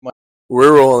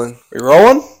We're rolling. We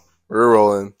rolling? We're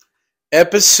rolling.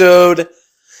 Episode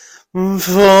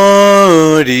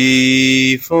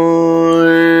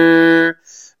 44.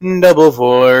 Double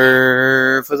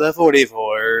four for the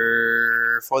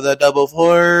 44. For the double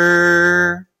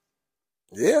four.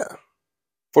 Yeah.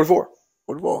 44.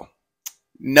 Football.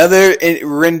 Another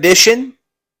rendition.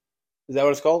 Is that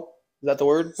what it's called? Is that the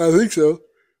word? I think so.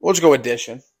 We'll just go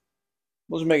addition.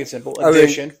 We'll just make it simple. I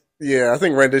Addition. Yeah, I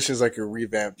think rendition is like a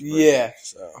revamped version, Yeah.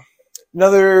 So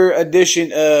Another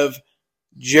edition of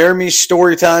Jeremy's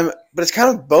story time, but it's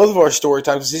kind of both of our story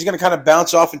time because he's going to kind of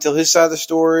bounce off until his side of the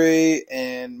story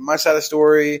and my side of the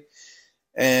story,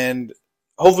 and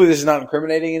hopefully this is not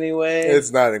incriminating in any way.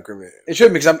 it's not incriminating. It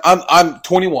shouldn't because I'm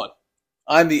 21.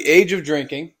 I'm the age of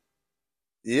drinking,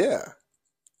 Yeah.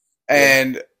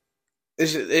 and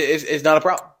it's not a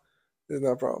problem. It's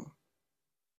not a problem.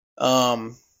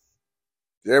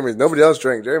 Nobody else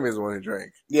drank. Jeremy's the one who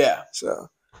drank. Yeah. So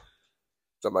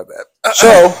something like that.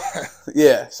 So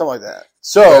yeah, something like that.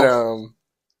 So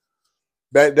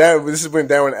this is when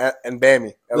down in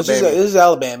Bammy. this is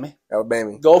Alabama.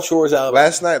 Alabama. Gulf Shores, Alabama.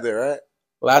 Last night there, right?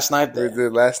 Last night We there.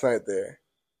 did last night there.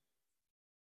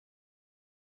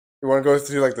 You want to go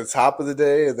through like the top of the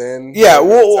day and then? Yeah,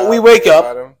 we wake up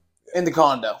bottom? in the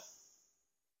condo.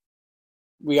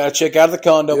 We got to check out of the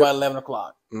condo Yep. by 11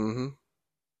 o'clock. Mm-hmm.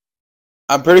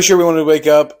 I'm pretty sure we wanted to wake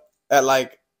up at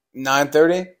like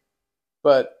 9:30,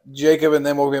 but Jacob and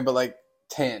them woke me up at like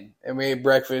 10, and we ate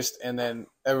breakfast, and then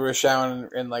everyone was showering,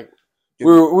 and like we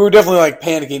were definitely like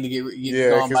panicking to get Yeah,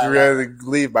 gone because by we 11. had to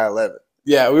leave by 11.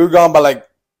 Yeah, we were gone by like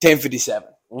 10:57.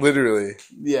 Literally.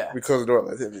 Yeah, We closed the door at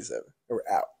like 10:57. We were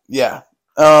out. yeah.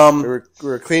 We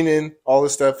were cleaning all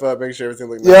this stuff up, making sure everything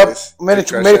looked Yep. nice. Made a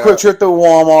Fresh quick out. trip to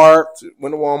Walmart.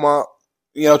 Went to Walmart.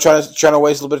 You know, trying to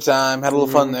waste a little bit of time. Had a little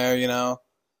fun Mhm. there. You know.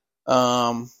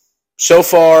 So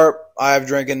far, I've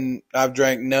drank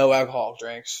no alcoholic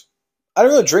drinks. I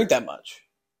don't really drink that much,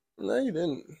 No, you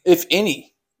didn't. if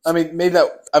any. I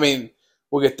mean,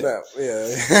 we'll get there. No,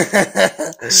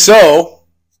 yeah. So,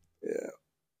 yeah.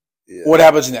 what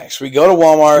happens next? We go to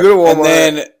Walmart, We go to Walmart. and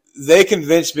then they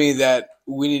convince me that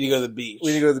we need to go to the beach.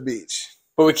 We need to go to the beach.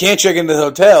 But we can't check into the Go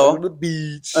hotel to the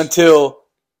beach. until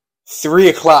 3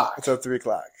 o'clock. Until 3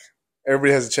 o'clock.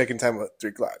 Everybody has a check-in time at 3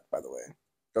 o'clock, by the way.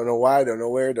 Don't know why, don't know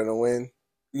where, don't know when.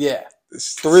 Yeah.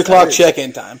 It's 3 o'clock it's-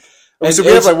 check-in time. And so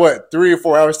we have like, what, 3 or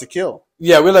 4 hours to kill?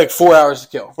 Yeah, we had like 4 hours to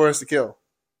kill. 4 hours to kill.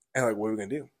 And like, what are we going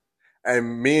to do?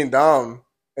 And me and Dom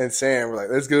and Sam were like,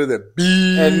 let's go to the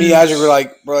beach. And me and Isaac were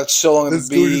like, bro, it's so long at let's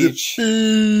the go to the beach.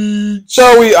 beach.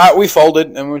 So we folded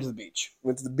and we went to the beach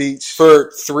Went to the beach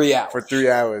for 3 hours. for 3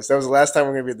 hours. That was the last time we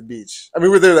were going to be at the beach. I mean, we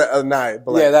were there that other night,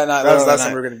 but like, Yeah, that night. that was the that last time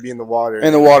night. we were going to be in the water.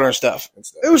 In the water and stuff. and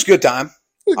stuff. It was a good time.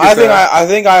 It was a good time.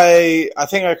 I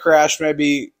think I crashed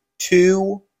maybe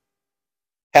 2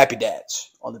 happy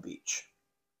dads on the beach.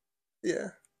 Yeah.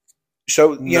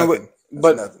 So you know, Nothing.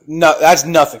 but That's nothing. no, that's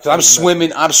nothing because I'm That's nothing.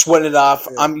 swimming. I'm sweating it off.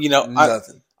 Yeah. I'm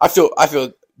Nothing. I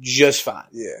feel just fine.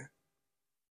 Yeah.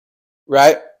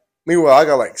 Right? Meanwhile, I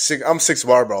got like I'm 6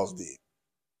 water bottles deep.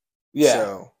 Yeah.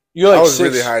 So You're like I was 6.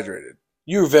 really hydrated.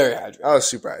 You were very hydrated. I was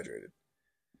super hydrated.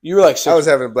 You were like 6. I was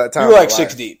having a black time. you were of like my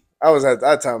 6 life. deep. I was at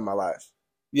that time of my life.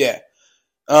 Yeah.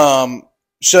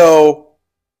 So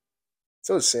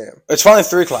So is Sam. it's finally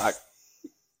 3 o'clock.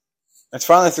 It's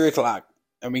finally 3 o'clock,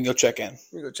 and we can go check in.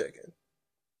 Let me go check in.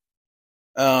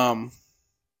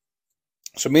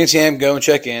 So me and Sam go and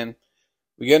check in.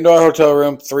 We get into our hotel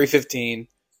room, 3:15.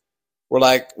 We're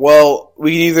like, well,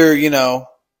 we can either,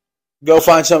 go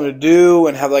find something to do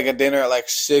and have like a dinner at like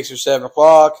 6 or 7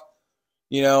 o'clock,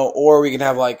 or we can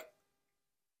have like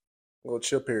A little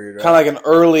chill period. Right? kind of like an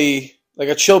early, like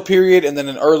a chill period and then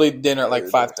an early dinner at like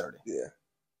 5:30. Yeah.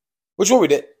 Which is what we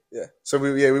did. Yeah. So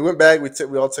we went back.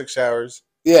 We all took showers.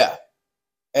 Yeah.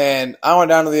 And I went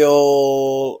down to the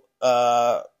old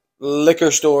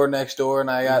liquor store next door and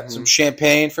I got some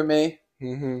champagne for me.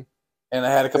 Mm-hmm. And I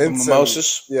had a couple of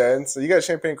mimosas. Yeah, and so you got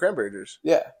champagne cranberry juice.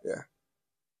 Yeah. Yeah.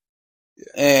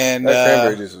 And That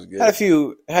cranberry juice was good. had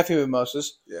a few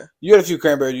mimosas. Yeah. You had a few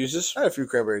cranberry juices. I had a few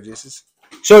cranberry juices.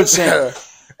 So did Sam.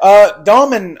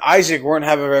 Dom and Isaac weren't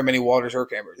having very many waters or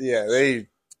cranberry juices. Yeah,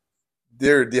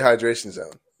 they're dehydration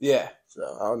zone. Yeah. So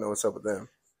I don't know what's up with them.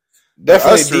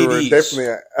 Definitely Us two were DDs.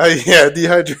 definitely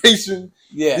dehydration.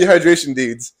 Yeah. Dehydration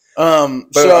dudes. But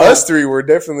But us three were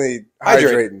definitely Hydrated.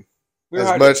 hydrating we were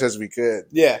as hydrated. much as we could.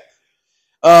 Yeah.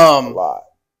 A lot.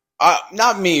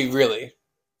 Not me really.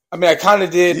 I mean, I kind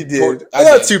of did. You did. I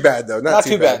Not did. too bad though. Not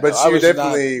too bad. But though. you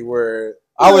definitely were.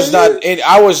 I was not.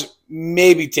 I was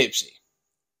maybe tipsy.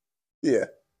 Yeah.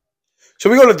 So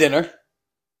we go to dinner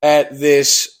at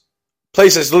this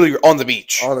place that's literally on the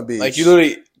beach. On the beach. Like, you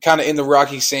literally kind of in the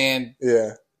rocky sand.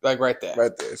 Yeah. Like, right there.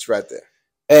 Right there. It's right there.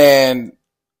 And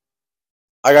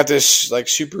I got this, like,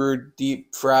 super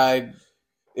deep fried.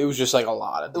 It was just, like, a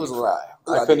lot. It was a lot.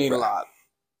 I couldn't eat a lot.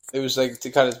 It was, like,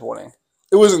 kind of disappointing.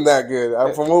 It wasn't that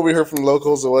good. From what we heard from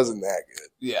locals, it wasn't that good.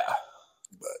 Yeah.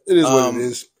 But it is what it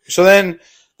is. So then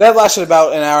that lasted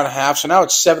about an hour and a half. So now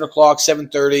it's 7 o'clock,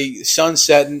 7:30, sun's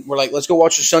setting. We're like, let's go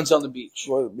watch the sunset on the beach.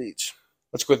 Go to the beach.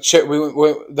 Let's go check.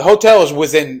 The hotel is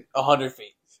within 100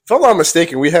 feet. If I'm not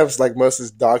mistaken, we have like most of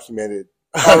this documented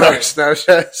on our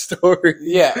Snapchat story.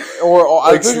 Yeah, or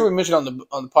I think we mentioned on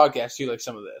the podcast too, like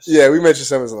some of this. Yeah, we mentioned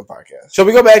some of this on the podcast. So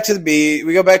we go back to the beach.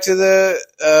 We go back to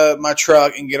the my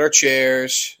truck and get our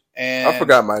chairs. And I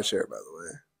forgot my chair, by the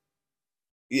way.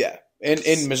 Yeah,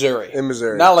 in Missouri. In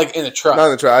Missouri, not like in the truck. Not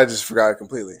in the truck. I just forgot it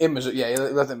completely. In Missouri, yeah, you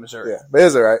left it in Missouri. Yeah, but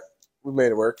it's all right. We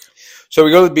made it work. So we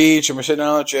go to the beach and we're sitting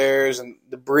on the chairs and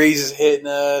the breeze is hitting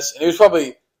us. And it was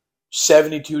probably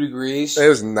 72 degrees. It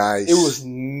was nice. It was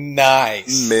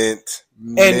nice. Mint.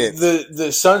 And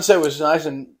the sunset was nice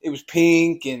and it was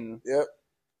pink and yep.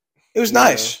 It was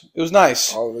nice. It was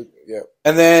nice. Yep.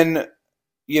 And then,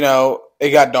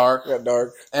 it got dark. And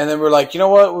then we're like, you know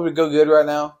what would go good right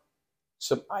now?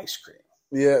 Some ice cream.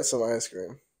 Yeah, some ice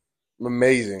cream.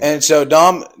 Amazing. And so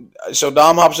Dom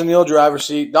hops in the old driver's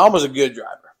seat. Dom was a good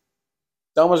driver.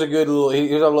 Dom was a good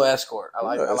he was a little escort. I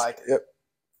liked it. Yep.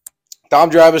 Dom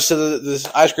drives us to this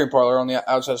ice cream parlor on the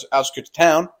outskirts of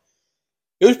town.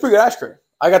 It was pretty good ice cream.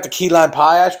 I got the key lime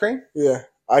pie ice cream. Yeah.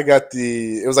 I got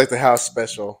it was like the house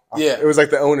special. Yeah. It was like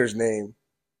the owner's name.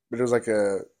 But it was like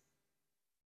a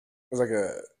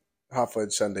hot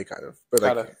fudge sundae kind of. But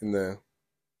like in the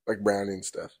like brownie and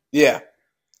stuff. Yeah.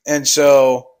 And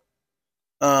so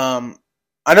I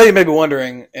know you may be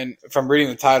wondering, and from reading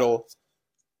the title,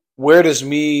 where does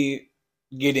me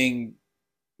getting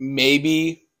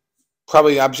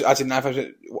probably I'd say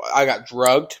 95%, I got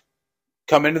drugged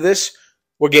come into this?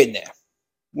 We're getting there.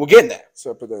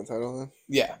 So I put that in the title then?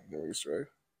 Yeah.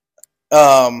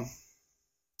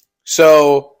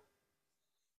 So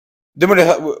then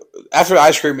after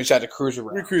ice cream, we decided to cruise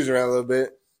around. We cruised around a little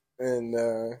bit, and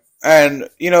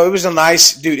it was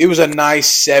a nice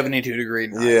 72 degree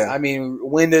night. Yeah. I mean,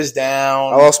 windows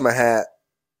down. I lost my hat.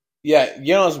 Yeah,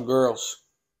 you know some girls.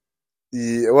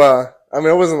 Yeah, well, I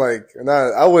mean, I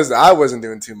wasn't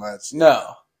doing too much.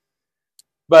 No.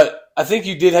 But I think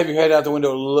you did have your head out the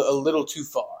window a little too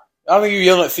far. I don't think you were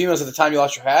yelling at females at the time you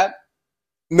lost your hat.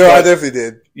 No, I definitely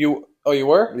did. You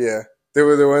were? Yeah. There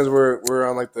were the ones where we're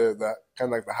on like the kind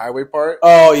of like the highway part.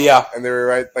 Oh yeah. And they were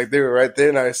right there,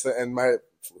 and my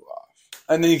flew off.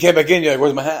 And then you came back in. You're like,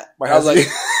 "Where's my hat?" I was like,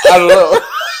 "I don't know."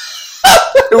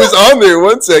 It was on there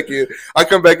 1 second. I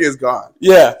come back, it's gone.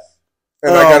 Yeah.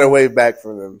 And I got away back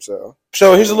from them. So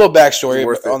here's a little backstory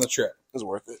on the trip. It was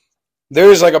worth it.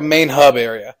 There's like a main hub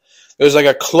area. There's like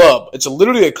a club. It's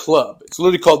literally a club. It's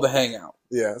literally called the Hangout.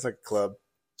 Yeah, it's like a club.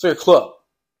 It's like a club.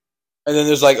 And then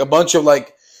there's like a bunch of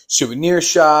like souvenir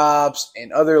shops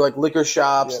and other like liquor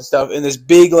shops and stuff. And this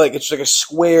big it's like a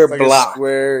square block.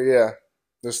 Yeah.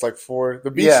 There's like 4.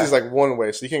 The beach is like one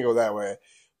way, so you can't go that way.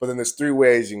 But then there's 3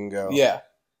 ways you can go. Yeah.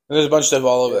 And there's a bunch of stuff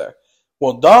all over there.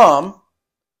 Well, Dom,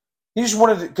 he just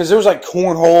wanted to, because there was like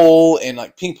cornhole and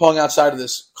like ping pong outside of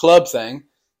this club thing.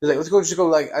 He's like, he's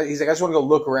like, I just want to go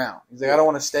look around. He's like, I don't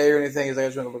want to stay or anything. He's like, I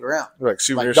just want to look around. Like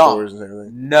souvenir stores and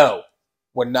everything. No.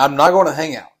 I'm not going to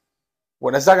hang out.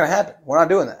 That's not going to happen. We're not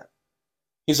doing that.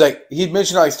 He's like, he'd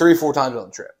mentioned it like 3 or 4 times on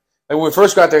the trip. Like when we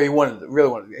first got there, he really wanted to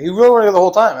go the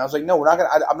whole time. I was like, no,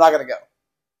 I'm not going to go.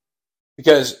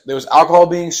 Because there was alcohol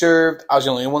being served. I was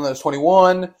the only one that was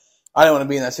 21. I didn't want to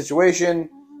be in that situation.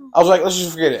 I was like, let's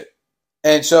just forget it.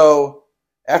 And so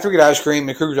after we get ice cream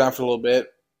and cruise around for a little bit,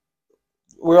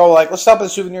 we're all like, let's stop at the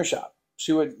souvenir shop.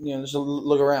 See what, just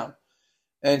look around.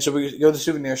 And so we go to the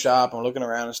souvenir shop and we're looking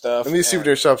around and stuff. And these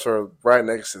souvenir shops are right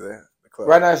next to the club.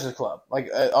 Right next to the club, like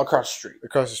across the street.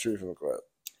 Across the street from the club.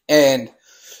 And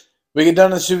we get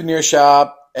done to the souvenir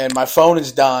shop and my phone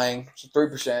is dying. So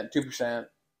 3%, 2%.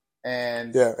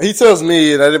 And yeah, he tells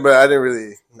me, and I didn't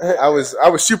really. I was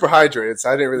super hydrated, so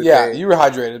I didn't really. Yeah, you were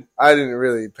hydrated. I didn't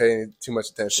really pay too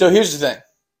much attention. So here's the thing: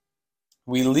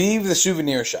 we leave the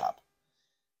souvenir shop,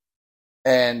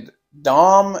 and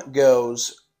Dom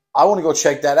goes, "I want to go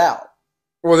check that out."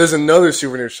 Well, there's another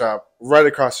souvenir shop right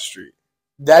across the street.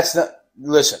 That's not.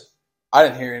 Listen, I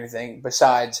didn't hear anything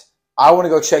besides, "I want to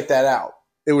go check that out."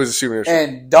 It was a souvenir shop,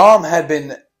 and Dom had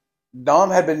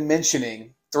been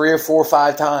mentioning 3 or 4 or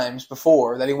 5 times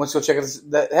before that he wants to go check out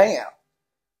that hangout.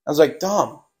 I was like,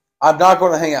 Dom, I'm not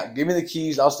going to hang out. Give me the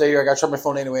keys. I'll stay here. I got to charge my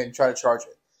phone anyway and try to charge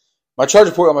it. My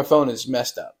charger port on my phone is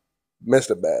messed up.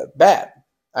 Messed up bad. Bad.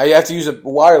 I have to use a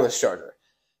wireless charger.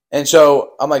 And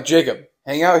so I'm like, Jacob,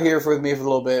 hang out here with me for a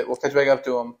little bit. We'll catch back up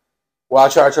to him while I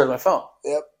try to charge my phone.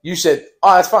 Yep. You said,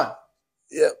 oh, that's fine.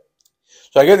 Yep.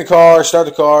 So I get in the car, start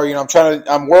the car.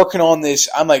 I'm working on this.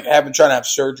 I'm like trying to have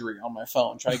surgery on my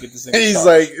phone, trying to get this thing. He's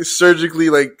like surgically,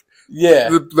 like, yeah,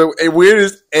 the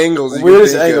weirdest angles.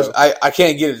 I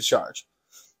can't get it to charge.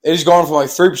 It's going from like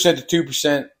 3% to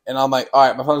 2%, and I'm like, all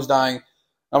right, my phone's dying.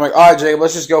 I'm like, all right, Jacob,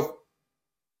 let's just go.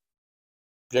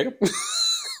 Jacob,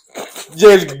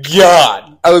 Jacob's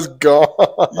gone. I was gone.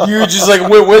 You just like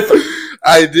went with him.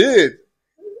 I did.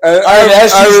 I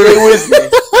asked you to stay with me.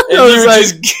 And you were like,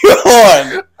 just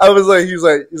gone. I was like, he's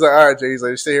like, all right, Jay. He's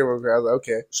like, stay here real quick. I was like,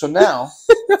 okay. So now,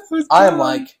 I am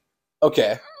like,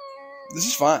 okay, this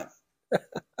is fine.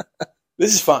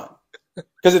 This is fine.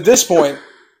 Because at this point,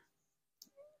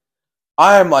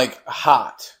 I am like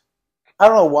hot. I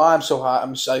don't know why I'm so hot.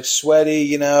 I'm just like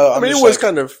sweaty, I mean, it was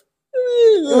kind of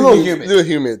a little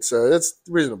humid, so that's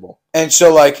reasonable. And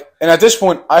so, and at this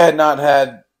point, I had not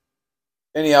had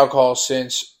any alcohol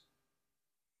since,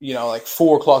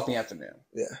 4 o'clock in the afternoon.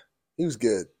 Yeah, he was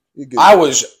good. I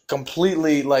was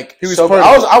completely he was. Sober.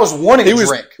 I was wanting a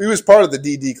drink. He was part of the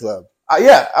DD club.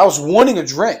 I was wanting a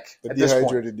drink. The at this point.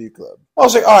 Dehydrated D club. I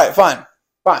was like, all right, fine,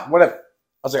 whatever. I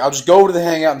was like, I'll just go over to the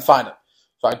hangout and find him.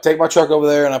 So I take my truck over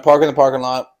there and I park in the parking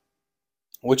lot,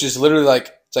 which is literally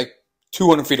it's like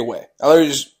 200 feet away. I literally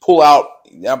just pull out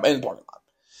in the parking lot.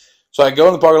 So I go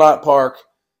in the parking lot, park.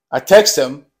 I text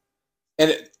him,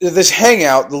 and this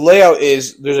hangout, the layout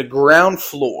is there's a ground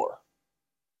floor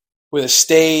with a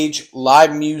stage,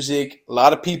 live music, a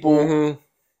lot of people. Mm-hmm.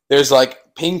 There's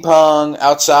ping pong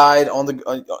outside on the,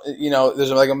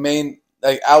 there's a main,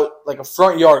 out, a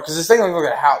front yard, because this thing looks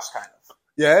like a house, kind of.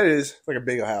 Yeah, it is. Like a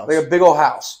big old house. Like a big old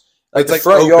house. It's the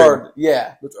front open. yard,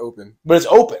 yeah. It's open. But it's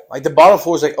open. The bottom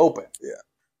floor is open. Yeah.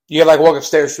 You gotta walk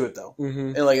upstairs to it though.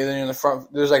 Mm-hmm. And then in the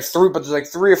front, there's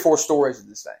 3 or 4 stories of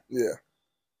this thing. Yeah.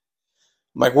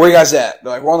 I'm like, where you guys at?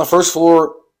 They're we're on the first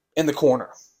floor in the corner.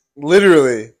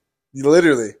 Literally. I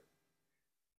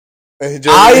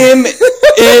am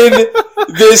in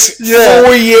this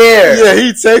foyer. Yeah,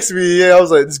 he texted me. Yeah, I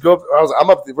was like, let's go up. I'm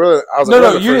up there, brother. I was like,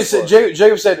 no, you didn't say.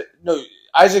 Jacob said, no,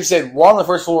 Isaac said, we're on the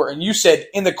first floor, and you said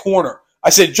in the corner.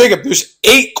 I said, Jacob, there's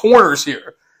 8 corners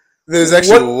here. There's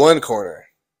actually one corner.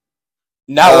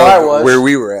 Not where I was. Where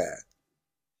we were at.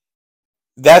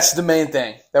 That's the main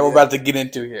thing that we're about to get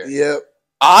into here. Yep.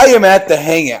 I am at the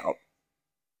hangout.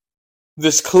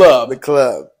 This club. The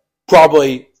club.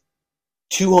 Probably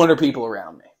 200 people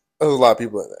around me. There's a lot of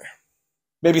people in there.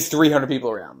 Maybe 300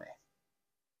 people around me.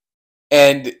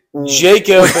 And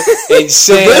Jacob and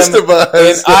Sam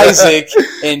and Isaac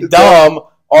and Dom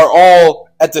are all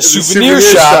at the souvenir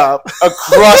shop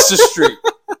across the street.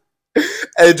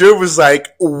 And Drew was like,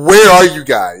 where are you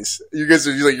guys? You guys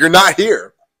are you're not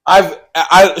here. So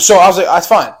I was like, that's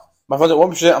fine. My phone's at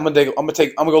 1%. I'm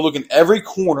gonna go look in every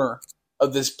corner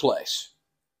of this place.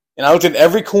 And I looked in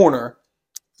every corner.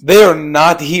 They are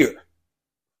not here.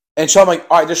 And so I'm like,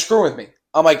 all right, they're screwing with me.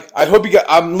 I'm like, I'm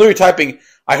literally typing,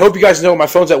 I hope you guys know my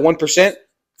phone's at 1%.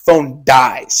 Phone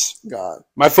dies. God.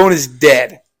 My phone is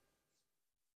dead.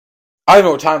 I don't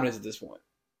know what time it is at this point.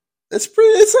 It's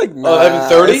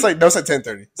 11:30? It's no, it's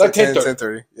 10:30. It's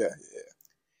 10:30. Yeah.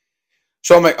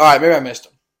 So I'm like, all right, maybe I missed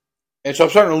them. And so I'm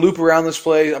starting to loop around this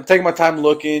place. I'm taking my time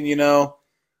looking, There's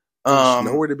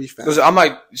nowhere to be found. I'm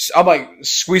like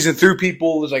squeezing through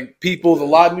people. There's people. The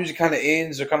live music kind of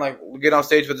ends. They're kind of get on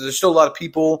stage, but there's still a lot of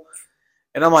people.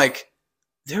 And I'm like,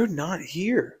 they're not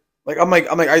here.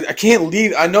 I can't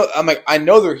leave. I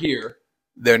know they're here.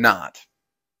 They're not.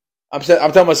 I'm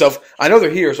telling myself, I know they're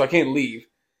here, so I can't leave.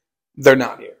 They're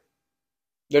not here.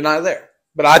 They're not there.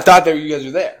 But I thought that you guys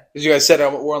were there because you guys said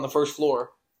we're on the first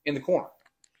floor in the corner.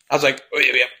 I was like, oh,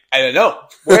 yeah, I don't know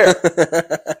where.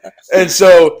 And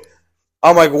so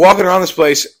I'm walking around this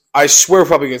place. I swear,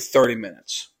 probably get 30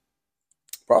 minutes.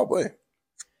 Probably.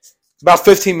 About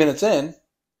 15 minutes in,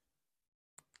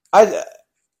 a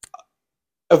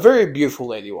very beautiful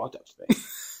lady walked up to me.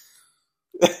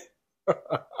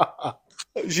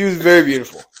 She was very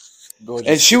beautiful. Gorgeous.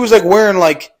 And she was wearing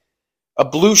a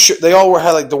blue shirt. They all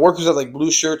had the workers had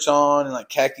blue shirts on and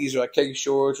khakis or khaki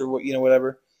shorts or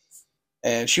whatever.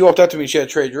 And she walked up to me. She had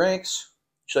a tray of drinks.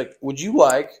 She's like, "Would you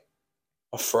like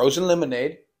a frozen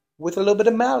lemonade with a little bit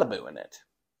of Malibu in it?"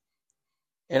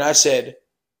 And I said,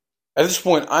 at this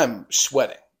point, I'm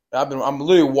sweating. I'm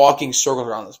literally walking circles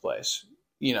around this place.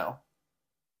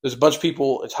 There's a bunch of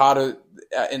people. It's hotter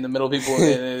in the middle of people than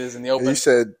it is in the open. You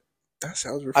said, that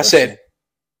sounds refreshing. I said,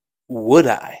 would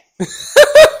I?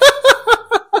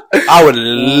 I would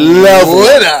love Would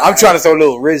one. I? I'm trying to throw a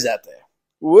little Riz out there.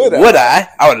 Would I?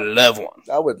 I would love one.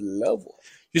 I would love one.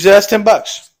 She said, that's $10.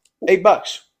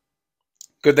 $8.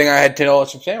 Good thing I had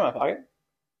 $10 from Sam in my pocket.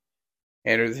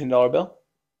 Handed her the $10 bill.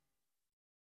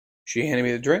 She handed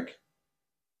me the drink.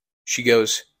 She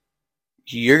goes,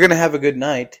 you're going to have a good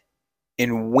night,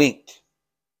 and winked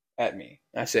at me.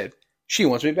 I said, she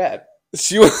wants me bad.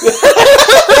 She wants me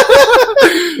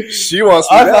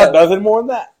I bad. thought nothing more than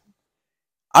that.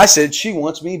 I said, she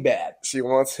wants me bad. She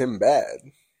wants him bad.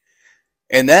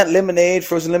 And that lemonade,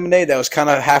 frozen lemonade, that was kind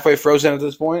of halfway frozen at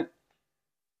this point,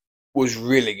 was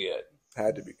really good.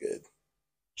 Had to be good.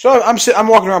 So I'm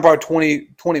walking around probably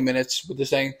 20 minutes with this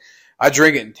thing. I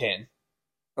drink it in 10.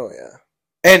 Oh yeah.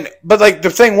 But like the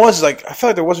thing was, like, I felt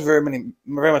like there wasn't very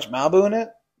much Malibu in it,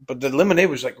 but the lemonade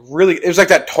was like really. It was like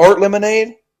that tart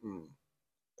lemonade,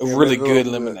 a really good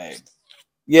lemonade.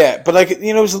 Yeah, but like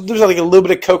there was like a little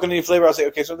bit of coconut flavor. I was like,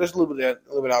 okay, so there's a little bit of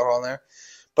alcohol in there,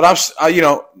 but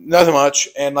nothing much.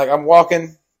 And like I'm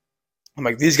walking, I'm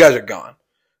like, these guys are gone.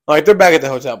 Like they're back at the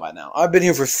hotel by now. I've been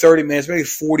here for 30 minutes, maybe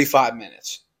 45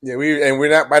 minutes. Yeah, we're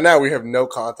not by now. We have no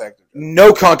contact.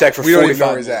 No contact for 45 minutes. We don't even know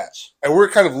where he's at, and we're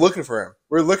kind of looking for him.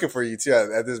 We're looking for you too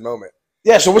at this moment.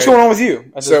 Yeah. So what's going on with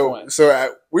you at this point?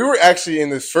 So we were actually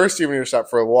in this first souvenir shop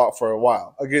for a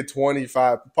while. A good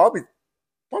 25, probably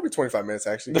 25 minutes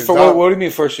actually. What do you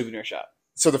mean first souvenir shop?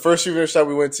 So the first souvenir shop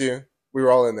we went to, we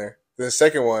were all in there. The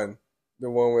second one, the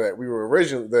one that we were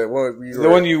originally, the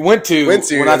one you went to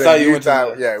when I thought you went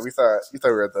to. Yeah, we thought we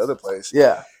were at the other place.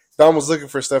 Yeah. Dom was looking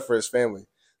for stuff for his family.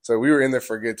 So we were in there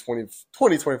for a good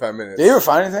 25 minutes. Did you ever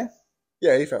find anything?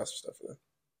 Yeah, he found some stuff for them.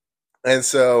 And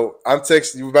so I'm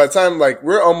texting you. By the time, like,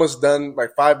 we're almost done,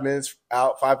 like 10 minutes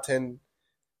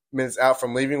out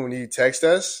from leaving when you text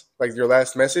us, like your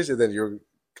last message, and then you're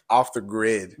off the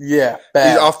grid. Yeah,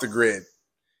 bad. He's off the grid.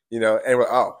 And we're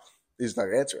like, oh, he's not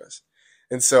going to answer us.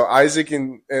 And so Isaac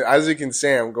and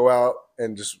Sam go out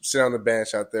and just sit on the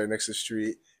bench out there next to the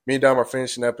street. Me and Dom are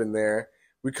finishing up in there.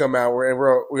 We come out,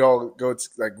 we all go to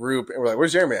like group, and we're like,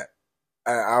 "Where's Jeremy at?"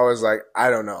 And I was like, "I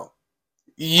don't know."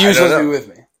 You were supposed to be with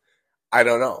me. I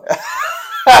don't know.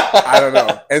 I don't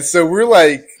know. And so we're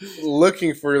like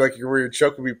looking for like where your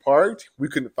truck would be parked. We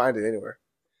couldn't find it anywhere.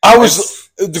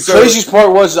 The craziest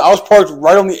part was I was parked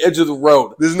right on the edge of the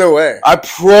road. There's no way. I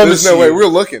promise. There's no way. We were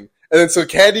looking, and then so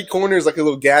Candy Corner is like a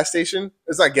little gas station.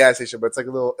 It's not a gas station, but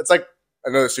it's like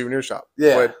another souvenir shop.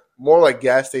 Yeah, but more like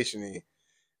gas station-y.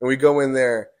 And we go in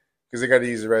there because they got to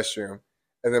use the restroom,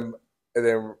 and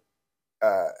then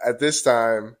at this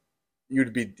time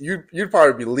you'd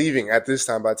probably be leaving. At this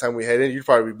time, by the time we head in, you'd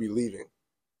probably be leaving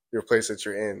your place that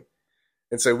you're in.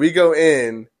 And so we go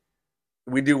in,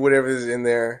 we do whatever is in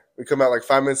there. We come out like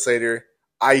 5 minutes later.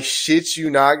 I shit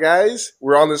you not, guys.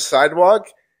 We're on the sidewalk.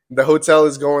 The hotel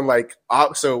is going like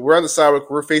up. So we're on the sidewalk.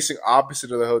 We're facing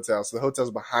opposite of the hotel. So the hotel's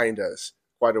behind us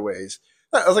quite a ways.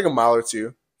 It was like a mile or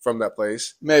two from that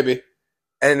place. Maybe.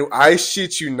 And I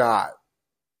shit you not.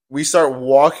 We start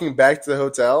walking back to the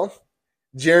hotel.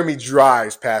 Jeremy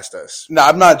drives past us. No,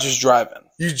 I'm not just driving.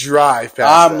 You drive past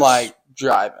us. I'm like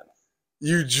driving.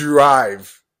 You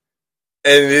drive.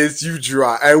 And you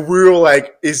drive. And we were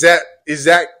like, is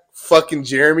that fucking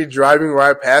Jeremy driving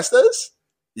right past us?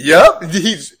 Yep.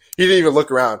 He didn't even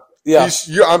look around. Yeah.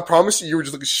 I promise you were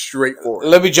just looking straight forward.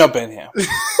 Let me jump in here.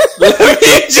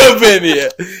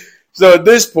 So at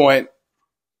this point,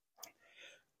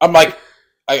 I'm like,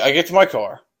 I get to my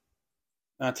car,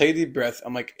 and I take a deep breath.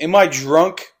 I'm like, am I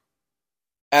drunk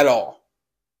at all?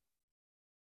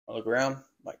 I look around. I'm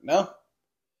like, no.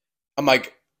 I'm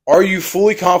like, are you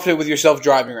fully confident with yourself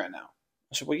driving right now?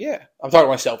 I said, well, yeah. I'm talking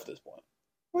to myself at this point.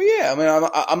 Well, yeah. I mean,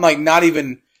 I'm like not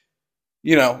even,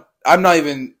 I'm not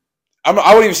even, I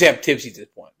wouldn't even say I'm tipsy at this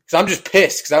point because I'm just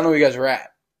pissed because I don't know where you guys are at.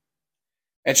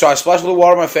 And so I splash a little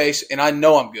water on my face, and I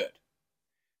know I'm good.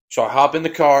 So I hop in the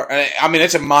car, and I mean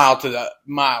it's a mile to the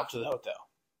hotel.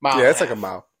 It's like a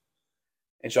mile.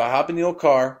 And so I hop in the old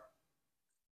car,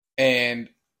 and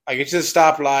I get to the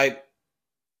stoplight,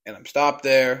 and I'm stopped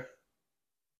there,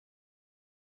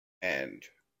 and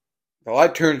the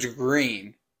light turns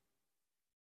green,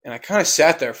 and I kind of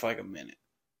sat there for like a minute.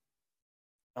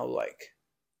 I was like,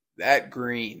 that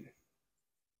green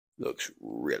looks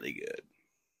really good.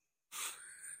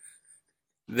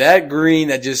 That green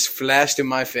that just flashed in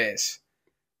my face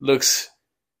looks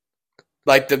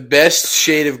like the best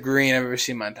shade of green I've ever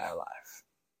seen in my entire life.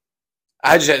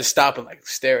 I just had to stop and like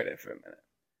stare at it for a minute.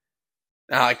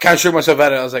 And I kind of shook myself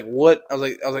out of it. I was like, what? I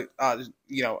was like,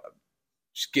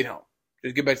 just get home.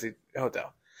 Just get back to the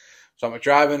hotel. So I'm like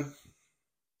driving.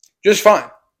 Just fine.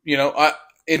 In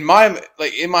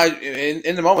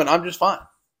the moment, I'm just fine.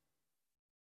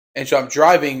 And so I'm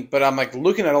driving, but I'm like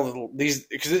looking at all these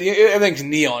because everything's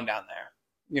neon down there.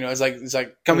 You know, it's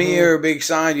like come here, big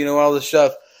sign. You know, all this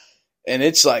stuff, and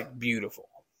it's like beautiful.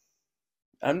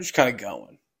 I'm just kind of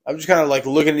going. I'm just kind of like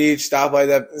looking at each stoplight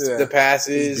that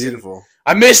passes. It's beautiful.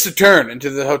 I missed the turn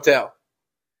into the hotel,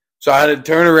 so I had to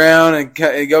turn around and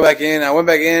go back in. I went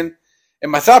back in,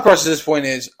 and my thought process at this point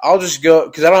is I'll just go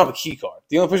because I don't have a key card.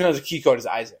 The only person who has a key card is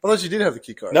Isaac. I thought you did have the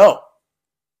key card. No.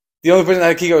 The only person that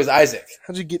had a key card was Isaac.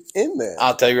 How'd you get in there?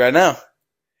 I'll tell you right now.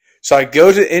 So I go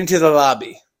into the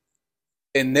lobby,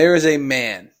 and there is a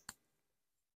man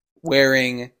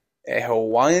wearing a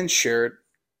Hawaiian shirt,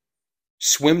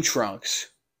 swim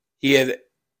trunks. He had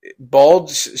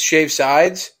bald, shaved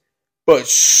sides, but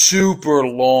super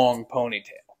long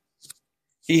ponytail.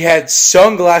 He had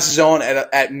sunglasses on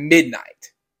at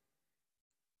midnight,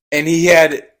 and he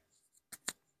had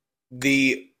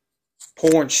the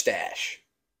porn stash.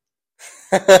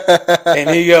 And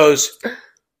he goes,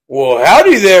 "Well,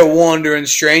 howdy there, wandering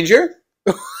stranger."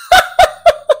 And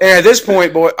at this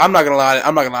point, boy, I'm not gonna lie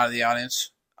to the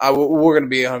audience. We're gonna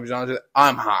be 100% honest.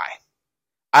 I'm high.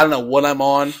 I don't know what I'm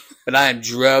on, but I am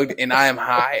drugged and I am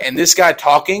high. And this guy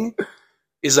talking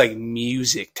is like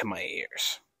music to my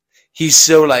ears. He's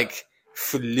so like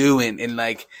fluent and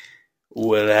like,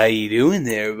 "Well, how you doing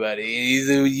there, buddy?"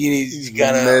 He's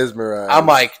kind of mesmerized. I'm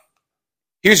like,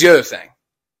 here's the other thing.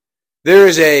 There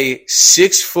is a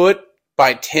 6-foot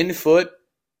by 10-foot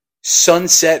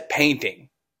sunset painting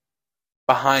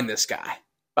behind this guy,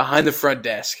 behind the front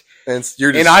desk. And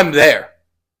I'm there.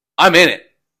 I'm in it.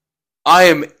 I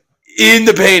am in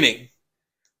the painting.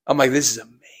 I'm like, this is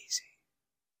amazing.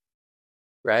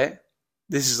 Right?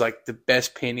 This is like the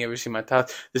best painting I've ever seen in my time.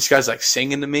 This guy's like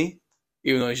singing to me,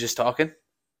 even though he's just talking.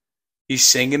 He's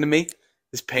singing to me.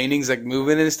 This painting's like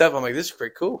moving and stuff. I'm like, this is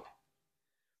pretty cool.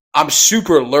 I'm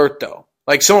super alert though.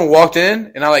 Like someone walked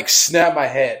in and I like snapped my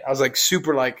head. I was like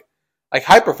super like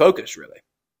hyper focused really.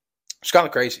 It's kind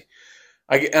of crazy.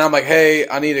 And I'm like, hey,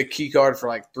 I need a key card for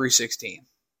like 316.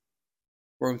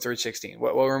 Room 316.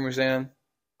 What room are we staying in?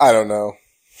 I don't know.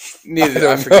 Neither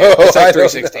I forget. It's like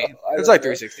 316. It's like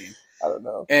 316. I don't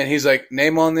know. And he's like,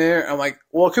 name on there. I'm like,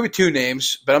 well, it could be 2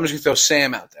 names, but I'm just gonna throw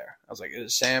Sam out there. I was like, is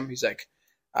it Sam? He's like,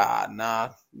 nah.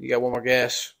 You got one more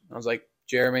guess? I was like,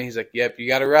 Jeremy. He's like, yep, you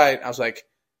got it right. I was like,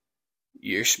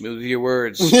 you're smooth with your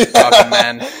words, talking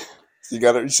man. So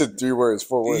you said 3 words,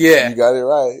 4 words. Yeah, you got it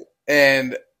right.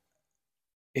 And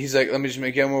he's like, let me just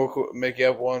make you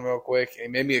up one real quick. And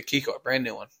he made me a key card, brand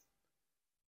new one.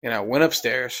 And I went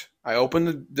upstairs. I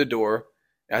opened the door.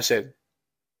 And I said,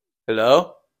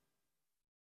 hello?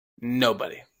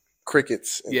 Nobody.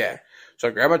 Crickets. Yeah. So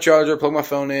I grab my charger, plug my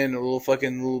phone in, a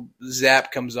little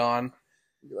zap comes on.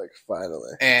 You're like,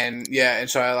 finally. And yeah, and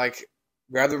so I like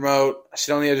grab the remote, I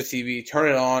sit on the edge of the TV, turn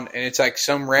it on, and it's like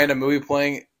some random movie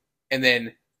playing, and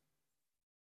then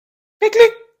click,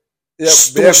 click. Yep.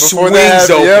 Door swings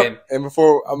open. Yep. And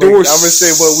before I'm gonna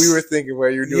say what we were thinking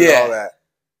while you were doing all that.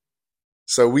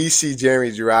 So we see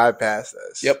Jeremy drive past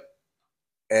us. Yep.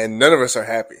 And none of us are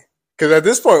happy. Because at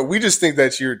this point, we just think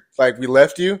that you're like, we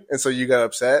left you, and so you got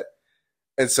upset.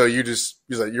 And so you're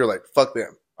like, fuck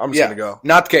them. I'm just gonna go.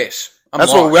 Not the case.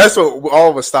 That's what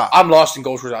all of us thought. I'm lost in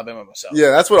Gold Shores, Alabama myself.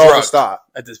 Yeah, that's what all of us thought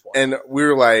at this point. And we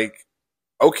were like,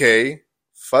 okay,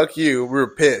 fuck you. We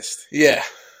were pissed. Yeah.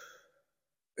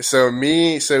 So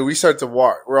we start to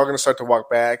walk. We're all gonna start to walk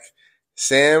back.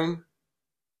 Sam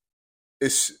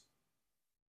is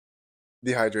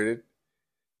dehydrated.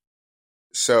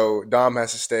 So Dom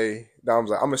has to stay. Dom's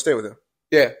like, I'm gonna stay with him.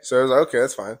 Yeah. So I was like, okay,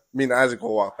 that's fine. Me and Isaac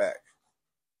will walk back.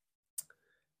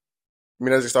 Me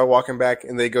and Isaac start walking back,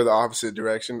 and they go the opposite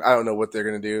direction. I don't know what they're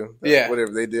gonna do. Yeah.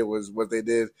 Whatever they did was what they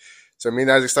did. So me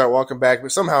and Isaac start walking back,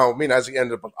 but somehow me and Isaac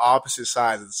ended up on opposite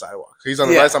sides of the sidewalk. So he's on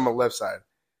the right side, I'm on the left side.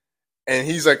 And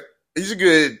he's a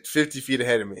good 50 feet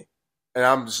ahead of me. And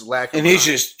I'm just lacking. And he's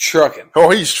just trucking. Oh,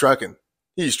 he's trucking.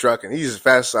 He's as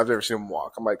fast as I've ever seen him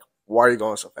walk. I'm like, why are you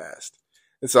going so fast?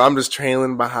 And so I'm just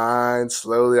trailing behind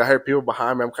slowly. I hear people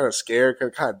behind me. I'm kind of scared because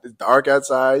it's kind of dark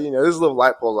outside. You know, there's little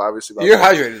light poles, obviously. You're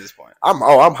hydrated at this point. I'm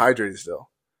hydrated still.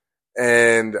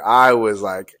 And I was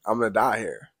like, I'm going to die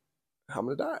here. I'm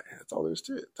going to die. That's all there is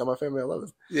to it. Tell my family I love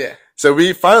them. Yeah. So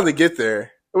we finally get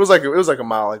there. It was like a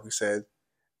mile, like we said.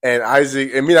 And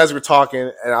me and Isaac were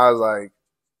talking, and I was like,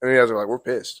 we're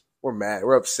pissed. We're mad.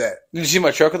 We're upset. Did you see my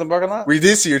truck in the parking lot? We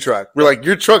did see your truck. We're like,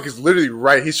 your truck is literally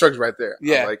right. His truck's right there.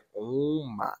 Yeah. I'm like, oh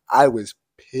my. I was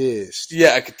pissed.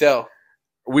 Yeah, I could tell.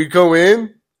 We go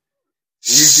in.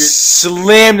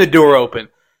 Slam the door open.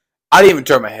 I didn't even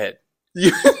turn my head.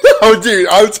 Oh, dude,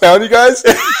 I'm telling you guys.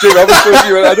 Dude, I'm gonna show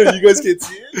you. I know you guys can't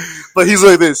see it, but he's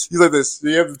like this. He's like this.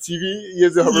 You have the TV. You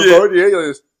have the remote. Yeah, like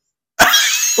this.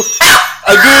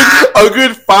 a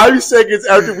good 5 seconds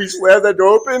after we slammed that door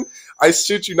open, I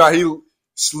shit you not, he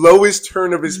slowest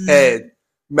turn of his head,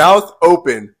 mouth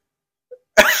open.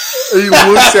 And he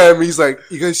looks at me. He's like,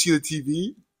 "You guys see the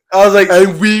TV?" I was like,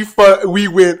 and we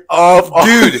went off,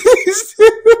 dude.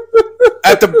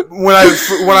 When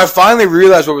I finally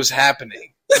realized what was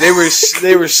happening, they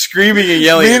were screaming and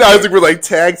yelling. Me and Isaac were like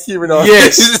tag teaming on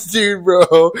this dude,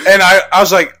 bro. And I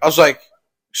was like,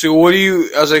 so what do you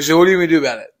want me to do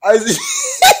about it? The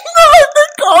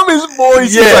calmest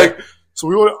voice. Yeah. Like, so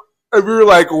we were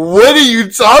like, what are you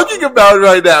talking about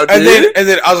right now, dude? And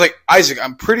then I was like, Isaac,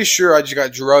 I'm pretty sure I just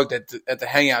got drugged at the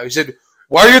hangout. He said,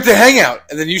 why are you at the hangout?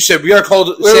 And then you said, we gotta call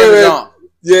Sam and Dom.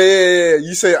 Yeah.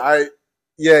 You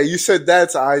said that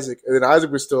to Isaac. And then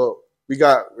Isaac we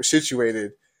got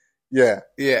situated. Yeah.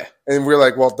 Yeah. And we're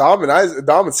like, well, Dom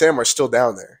and Sam are still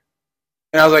down there.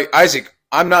 And I was like, Isaac,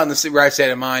 I'm not in the right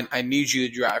state of mind. I need you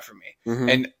to drive for me. Mm-hmm.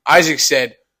 And Isaac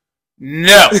said,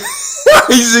 no.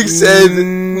 Isaac said,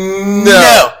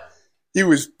 no. He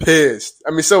was pissed.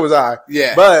 I mean, so was I.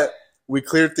 Yeah. But we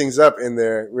cleared things up in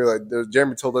there. We were like,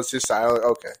 Jeremy told us his side. Like,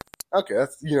 okay.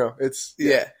 That's, it's,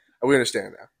 yeah. We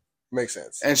understand now. Makes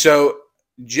sense. And so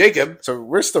Jacob. So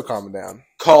we're still calming down.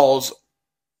 Calls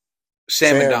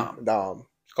Sam and Dom.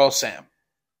 Calls Sam.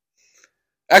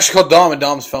 Actually called Dom and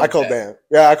Dom's phone. I called Dan.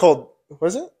 Yeah, I called.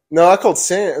 Was it? No, I called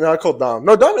Sam. No, I called Dom.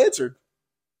 No, Dom answered.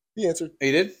 He answered.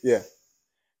 He did? Yeah.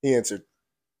 He answered.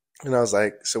 And I was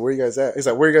like, so where you guys at? He's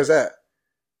like, where you guys at?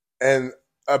 And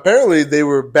apparently they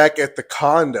were back at the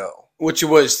condo. Which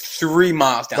was 3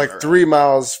 miles down the road. 3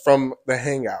 miles from the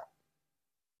hangout.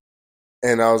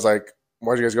 And I was like,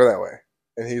 why'd you guys go that way?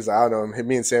 And he's like, I don't know.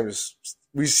 Me and Sam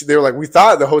they were like, we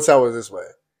thought the hotel was this way.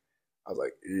 I was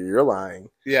like, you're lying.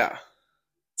 Yeah.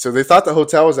 So they thought the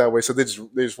hotel was that way, so they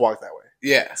just walked that way.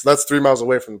 Yeah. So that's 3 miles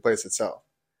away from the place itself.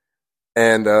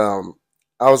 And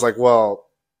I was like, well,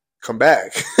 come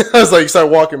back. I was like, start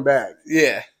walking back.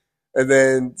 Yeah. And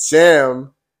then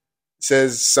Sam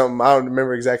says something, I don't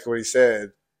remember exactly what he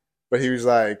said, but he was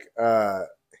like,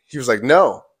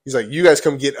 no. He's like, you guys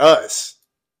come get us.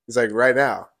 He's like, right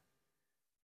now.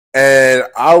 And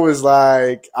I was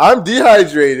like, I'm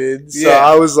dehydrated. So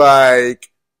I was like,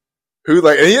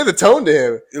 and he had the tone to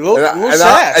him. A little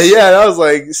sad. And I was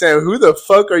like, Sam, who the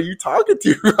fuck are you talking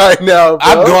to right now, bro?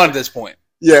 I'm gone at this point.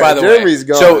 Yeah, by the Jeremy's way.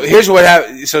 gone. So here's what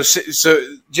happened. So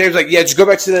James like, yeah, just go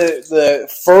back to the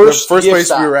first place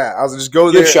stop. we were at. I was like, just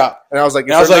go there. Gift shop. And I was like,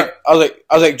 I was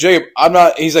like, Jacob, I'm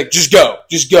not. He's like, just go.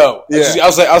 Yeah. I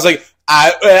was like, okay,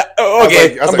 I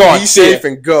was I'm like, going. Be safe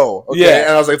and go. Okay. Yeah.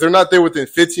 And I was like, they're not there within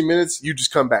 15 minutes. You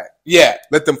just come back. Yeah.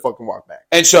 Let them fucking walk back.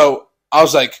 And so I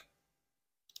was like,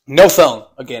 no phone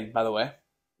again, by the way.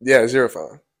 Yeah, 0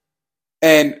 phone.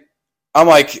 And I'm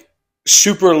like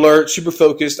super alert, super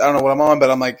focused. I don't know what I'm on, but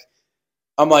I'm like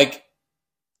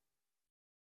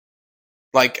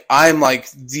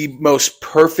the most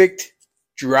perfect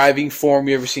driving form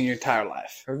you ever seen in your entire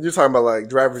life. You're talking about like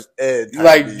driver's ed type.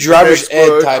 Like driver's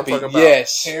ed typing.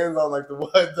 Yes. Hands on like the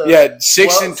what? Yeah,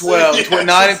 6 and 12,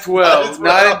 9 and 12,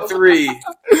 9 and 3.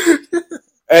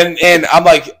 And I'm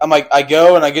like, I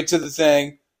go and I get to the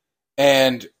thing,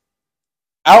 and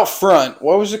out front,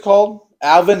 what was it called?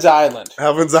 Alvin's Island.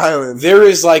 Alvin's Island. There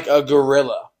is like a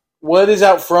gorilla. What is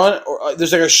out front? Or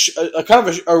there's like a kind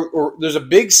of or there's a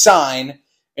big sign, and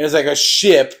it's like a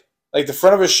ship, like the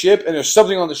front of a ship, and there's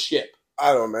something on the ship.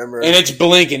 I don't remember. And it's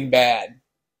blinking bad.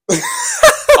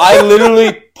 I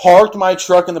literally parked my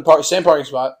truck in the same parking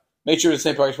spot. Made sure it was the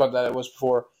same parking spot that it was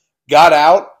before. Got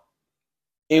out.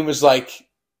 It was like,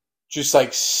 just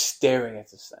like staring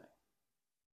at this thing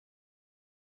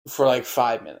for like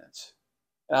 5 minutes.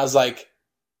 And I was like,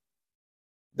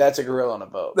 that's a gorilla on a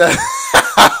boat. Or I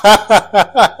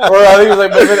think it was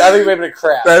like, maybe a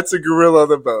crab. That's a gorilla on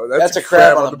the boat. That's a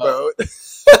crab on the boat.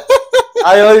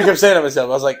 I literally kept saying to myself,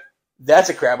 I was like, that's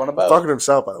a crab on a boat. Talking to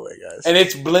himself, by the way, guys. And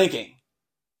it's blinking.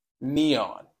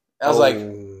 Neon. I was like,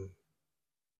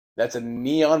 that's a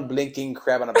neon blinking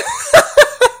crab on a boat.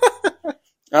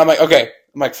 And I'm like, okay.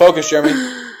 I'm like, focus, Jeremy.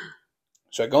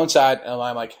 So I go inside, and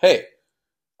I'm like, hey,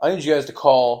 I need you guys to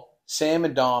call Sam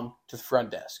and Dom to the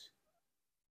front desk.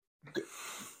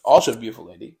 Also a beautiful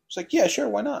lady. She's like, yeah, sure,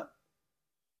 why not?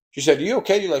 She said, are you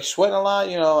okay? Do you like sweating a lot?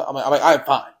 You know, I'm like, I'm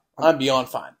fine. I'm beyond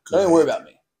fine. Don't even worry about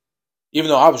me. Even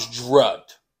though I was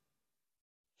drugged.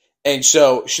 And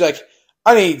so she's like,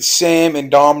 I need Sam and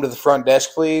Dom to the front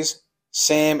desk, please.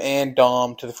 Sam and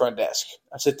Dom to the front desk.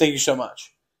 I said, thank you so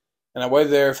much. And I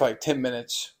waited there for like 10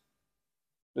 minutes.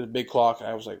 There's a big clock, and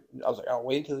I was like, I'll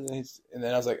wait until and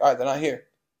then I was like, all right, they're not here.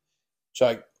 So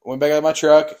I went back out of my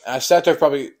truck, and I sat there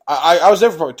I was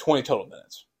there for probably 20 total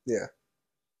minutes. Yeah.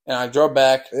 And I drove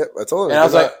back. Yep, I told him. And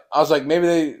I was like,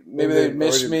 maybe they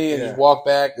missed me and just walked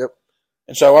back. Yep.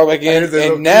 And so I walked back in,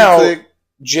 and now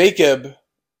Jacob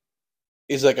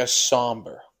is like a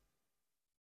somber.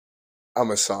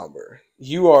 I'm a somber.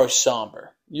 You are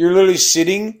somber. You're literally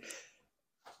sitting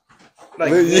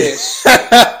like this.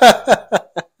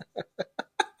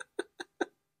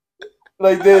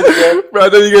 Like this, bro. I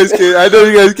know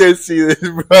you guys can't see this,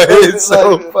 bro. It's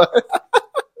so fun.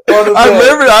 I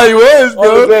remember how he was, bro.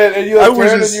 On the bed, and you like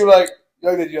turned and you like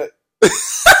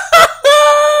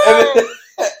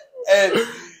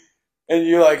and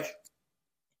you're like,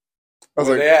 I was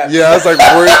where like, they at? yeah, I was like,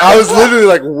 I was literally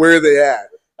like, where they at?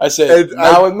 I said,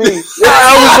 not with me.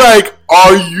 I was like,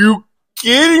 are you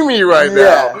kidding me right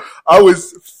now? I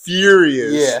was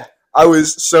furious. Yeah. I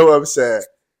was so upset.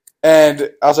 And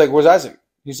I was like, where's Isaac?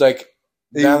 He's like,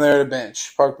 down there at a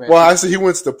bench, park bench. Well, I said he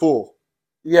went to the pool.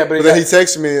 Yeah, but then he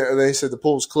texted me, and then he said the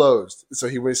pool's closed. So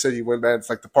he said he went back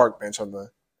to like the park bench on the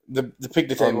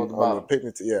picnic table at the bottom. The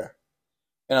picnic, yeah.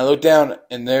 And I looked down,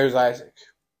 and there's Isaac.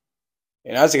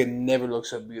 And Isaac had never looked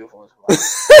so beautiful in his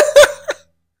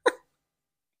life.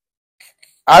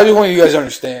 I just want you guys to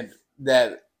understand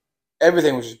that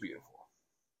everything was just beautiful.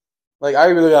 Like, I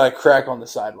really got a crack on the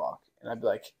sidewalk, and I'd be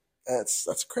like, That's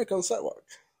a crack on the sidewalk.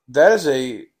 That is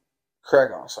a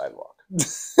crack on the sidewalk.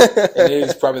 And it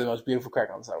is probably the most beautiful crack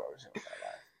on the sidewalk I've ever seen in my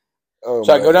life. Oh,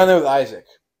 so man. I go down there with Isaac.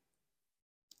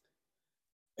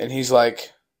 And he's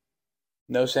like,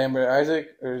 no Sam and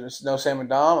Isaac? Or no Sam and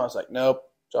Dom? I was like, nope,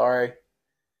 sorry.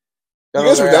 You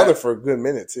guys were down there for a good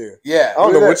minute, too. Yeah. I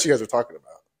don't know what you guys were talking about.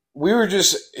 We were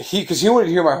just, because he wanted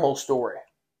to hear my whole story.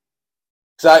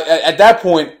 Because at that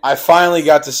point, I finally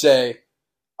got to say,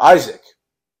 Isaac,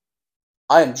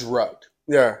 I am drugged.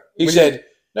 Yeah. He said,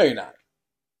 no, you're not.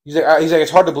 He's like,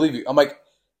 it's hard to believe you. I'm like,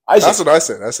 Isaac. That's what I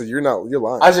said. I said, you're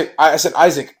lying. Isaac, I said,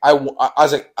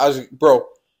 Isaac, bro,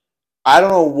 I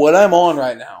don't know what I'm on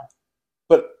right now,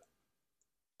 but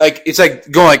like, it's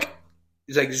like going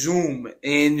it's like zoom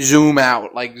in, zoom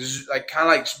out, like kind of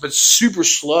like, but super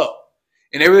slow.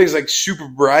 And everything's like super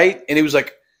bright, and it was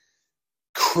like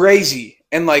crazy.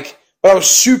 And like, but I was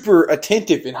super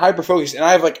attentive and hyper focused, and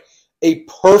I have like a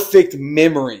perfect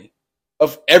memory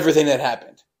of everything that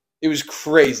happened. It was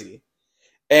crazy.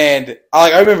 And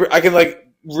I can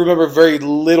remember very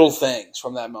little things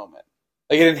from that moment.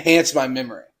 Like, it enhanced my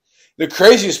memory. The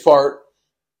craziest part,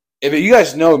 if you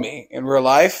guys know me in real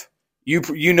life,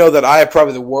 you know that I have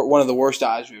probably one of the worst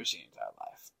eyes we've ever seen in my entire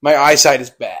life. My eyesight is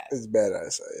bad. It's bad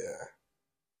eyesight, yeah.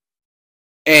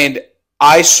 And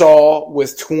I saw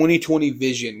with 20/20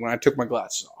 vision when I took my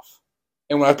glasses off.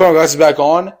 And when I put my glasses back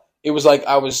on, it was like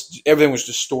everything was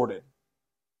distorted.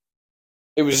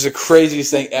 It was the craziest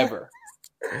thing ever.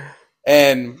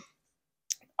 And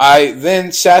I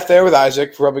then sat there with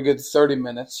Isaac for probably a good 30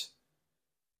 minutes.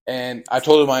 And I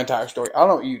told him my entire story. I don't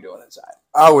know what you were doing inside.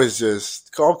 I was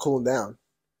just cooling down.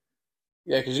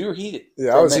 Yeah, because you were heated.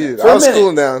 Yeah, I was heated. I was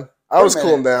cooling down. I was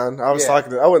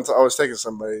taking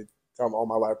somebody from all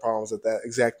my life problems at that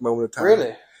exact moment of time.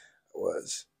 Really? I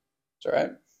was. It's all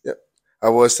right. Yep. I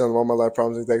was telling all my life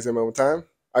problems at the exact moment of time.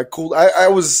 I cooled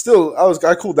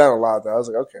down a lot though. I was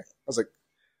like, okay. I was like,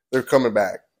 they're coming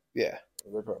back. Yeah.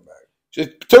 They're coming back.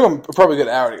 It took them probably a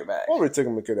good hour to get back. Probably took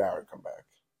them a good hour to come back.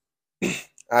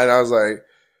 And I was like,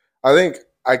 I think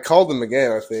I called them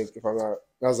again, I think, if I'm not.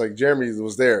 I was like, Jeremy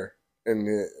was there. And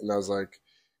I was like,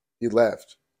 he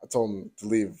left. I told him to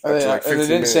leave. And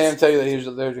didn't Sam tell you that they was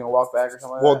going to walk back or something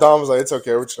like that? Well, Dom was like, it's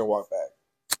okay. We're just going to walk back.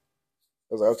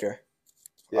 I was like, okay.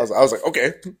 Yeah. I was like,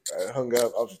 okay. I hung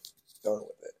up. I was done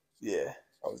with it. Yeah.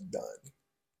 I was done.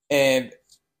 And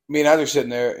me and I were sitting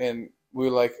there, and we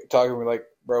were like talking. We were like,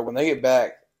 bro, when they get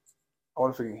back, I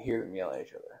wonder if we can hear them yelling at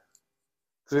each other.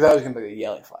 Because we thought it was going to be a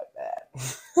yelling fight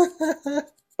bad.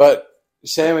 But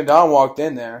Sam and Don walked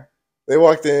in there. They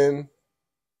walked in.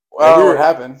 Well, what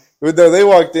happened? They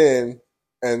walked in,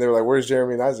 and they were like, where's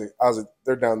Jeremy and Isaac? I was like,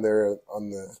 they're down there on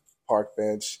the park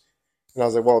bench. And I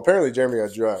was like, well, apparently Jeremy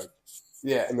got drugged.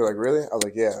 Yeah. And they're like, really? I was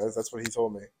like, yeah, that's what he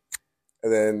told me.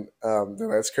 And then they're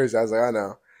like, that's crazy. I was like, I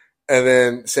know. And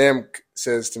then Sam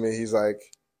says to me, he's like,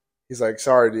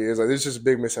 sorry, dude. He's like, there's just a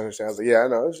big misunderstanding. I was like, yeah, I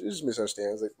know. It's just a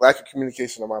misunderstanding. It's like lack of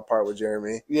communication on my part with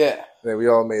Jeremy. Yeah. And then we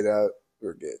all made up. We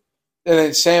were good. And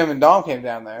then Sam and Dom came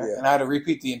down there, and I had to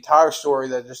repeat the entire story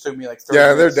that just took me like 30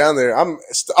 minutes. They're down there. I'm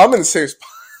in the safe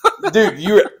spot. Dude,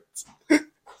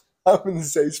 I'm in the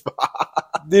safe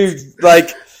spot. Dude, like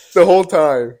the whole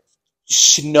time.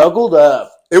 Snuggled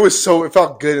up It was it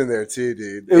felt good in there too,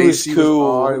 dude. It was cool.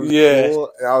 on, it was Yeah.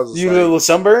 cool, and I was just You like, a little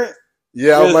sunburnt?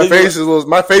 yeah, Yeah, my face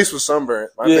was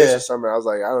sunburnt. My Yeah. face was sunburnt. I was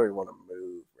like, I don't even want to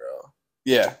move, bro.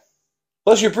 Yeah.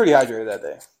 Plus, you're pretty hydrated that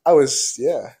day. I was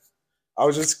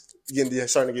just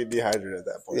starting to get dehydrated at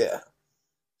that point. Yeah.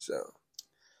 So,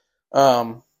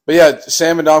 But yeah,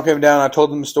 Sam and Dom came down. I told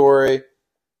them the story,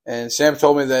 and Sam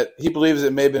told me that he believes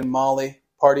it may have been Molly,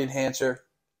 party enhancer.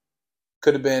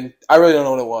 Could have been. I really don't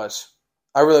know what it was.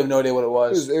 I really have no idea what it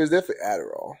was. it was definitely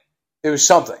Adderall. It was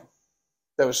something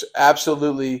that was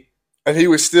absolutely. And he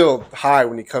was still high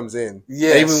when he comes in.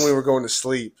 Yes. Even when we were going to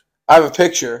sleep. I have a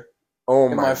picture Oh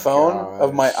in my phone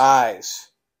of my eyes.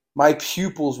 My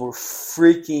pupils were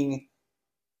freaking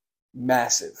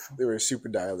massive. They were super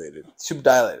dilated. Super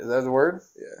dilated. Is that the word?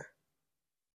 Yeah.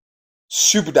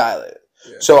 Super dilated.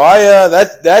 Yeah. So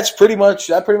that's pretty much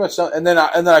and then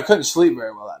I couldn't sleep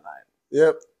very well that night.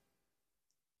 Yep.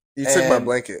 You took my And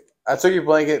blanket. I took your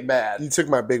blanket bad. You took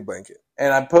my big blanket.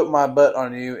 And I put my butt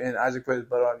on you, and Isaac put his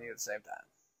butt on you at the same time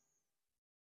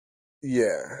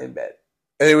Yeah. in bed.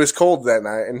 And it was cold that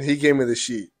night, and he gave me the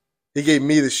sheet. He gave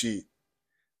me the sheet.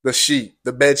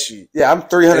 The bed sheet. Yeah, I'm And I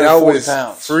 340 was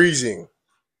pounds. freezing.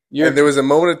 You're And there was a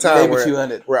moment of time maybe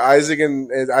 200. where Isaac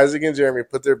and Jeremy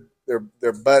put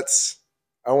their butts,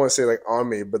 I don't want to say like on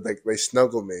me, but like they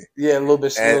snuggled me. Yeah, a little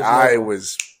bit. And I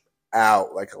was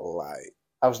out like a light.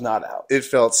 I was not out. It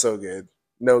felt so good.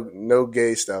 No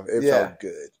gay stuff. It felt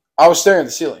good. I was staring at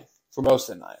the ceiling for most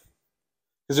of the night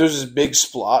because there was this big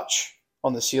splotch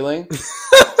on the ceiling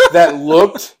that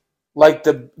looked like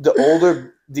the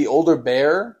older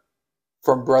bear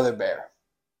from Brother Bear.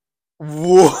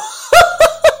 Whoa.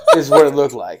 Is what it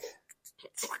looked like.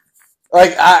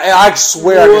 Like I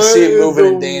swear I could see it moving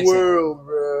and dancing. World,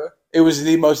 bro. It was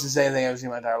the most insane thing I've seen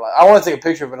in my entire life. I want to take a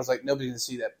picture of it. I was like, nobody's gonna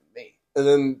see that but me. And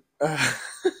then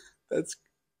that's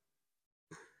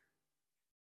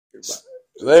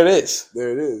So there it is.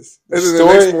 there it is. The And then the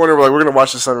story- next morning we're like, we're gonna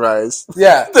watch the sunrise.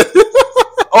 Yeah.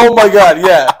 Oh my god.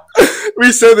 Yeah.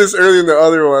 We said this earlier in the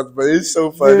other ones, but it's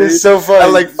so funny. It is so funny.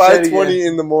 At like Say it again. 5:20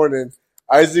 in the morning,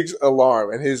 Isaac's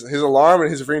alarm and his alarm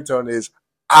and his ringtone is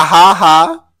aha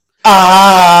ha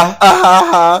Ah. aha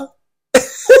ha.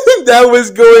 That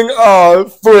was going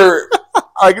off for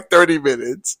like 30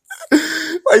 minutes.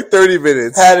 Like 30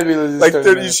 minutes. Had to be losing Like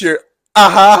 30 minutes. you hear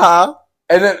aha ha.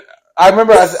 And then I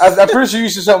remember I'm pretty sure you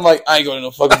said something like, I ain't going to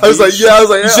no fucking I was like, beach. yeah, I was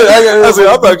like, You said, I was like,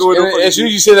 I'm not beach. going to And fucking as soon as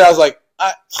beach. you said that, I was like,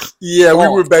 Yeah, we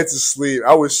Oh. were back to sleep.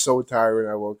 I was so tired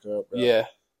when I woke up. Bro. yeah.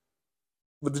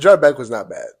 But the drive back was not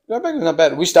bad. That back was not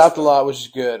bad. We stopped a lot, which is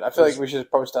good. I feel like we should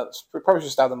probably stop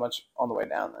that much on the way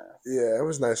down there. Yeah, it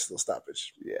was a nice little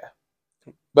stoppage. Yeah.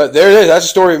 But there it is. That's a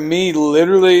story of me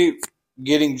literally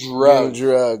getting drugged Getting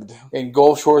drugged. in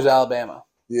Gulf Shores, Alabama.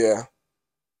 Yeah.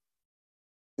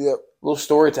 Yep. Little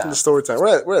story The time. story time.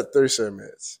 We're at 37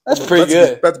 minutes. That's pretty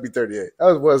good. About to be 38.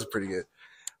 That was pretty good.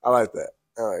 I like that.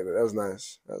 That was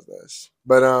nice.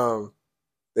 But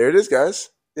there it is, guys.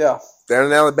 Yeah. Down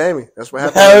in Alabama. That's what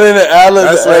happened. Down in Alabama.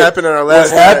 That's what happened in our What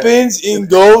last night. happens in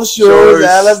Gulf Shores, Shores.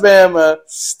 Alabama.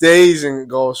 Stays in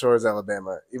Gulf Shores,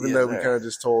 Alabama. Even Yeah, though we there. kind of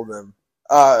just told them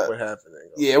what happened.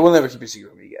 Yeah, we'll never keep a secret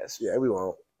from you guys. Yeah, we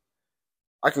won't.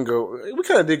 I can go. We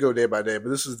kind of did go day by day, but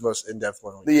this is the most in depth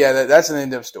one. But yeah, that's an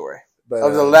in-depth story But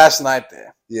of the last night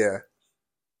there. yeah,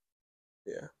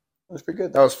 It was pretty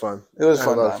good. that was fun. It was I had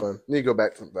fun. a lot of Time. fun. Need to go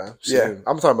back sometime. Yeah. Soon.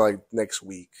 I'm talking about like next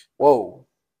week. Whoa.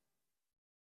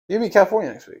 You're going to be in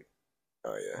California next week.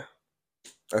 Oh yeah,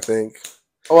 I think.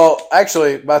 Well,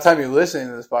 actually, by the time you're listening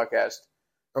to this podcast,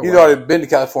 Oh, you'd wow. already been to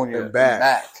California And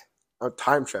back. I'm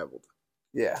time traveled.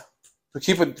 Yeah. So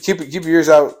keep your ears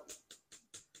out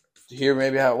to hear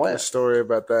maybe how it A went. story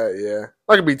about that. Yeah,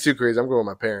 not gonna be too crazy. I'm going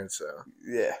with my parents, so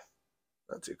Yeah.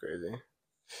 not too crazy.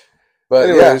 But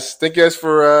Anyways, thank you guys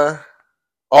for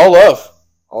all love.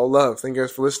 all love. Thank you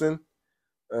guys for listening.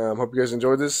 Hope you guys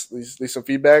enjoyed this. Leave some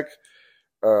feedback.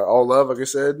 All love, like I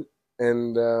said,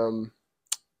 and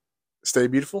stay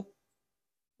beautiful.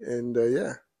 And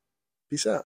yeah, peace out.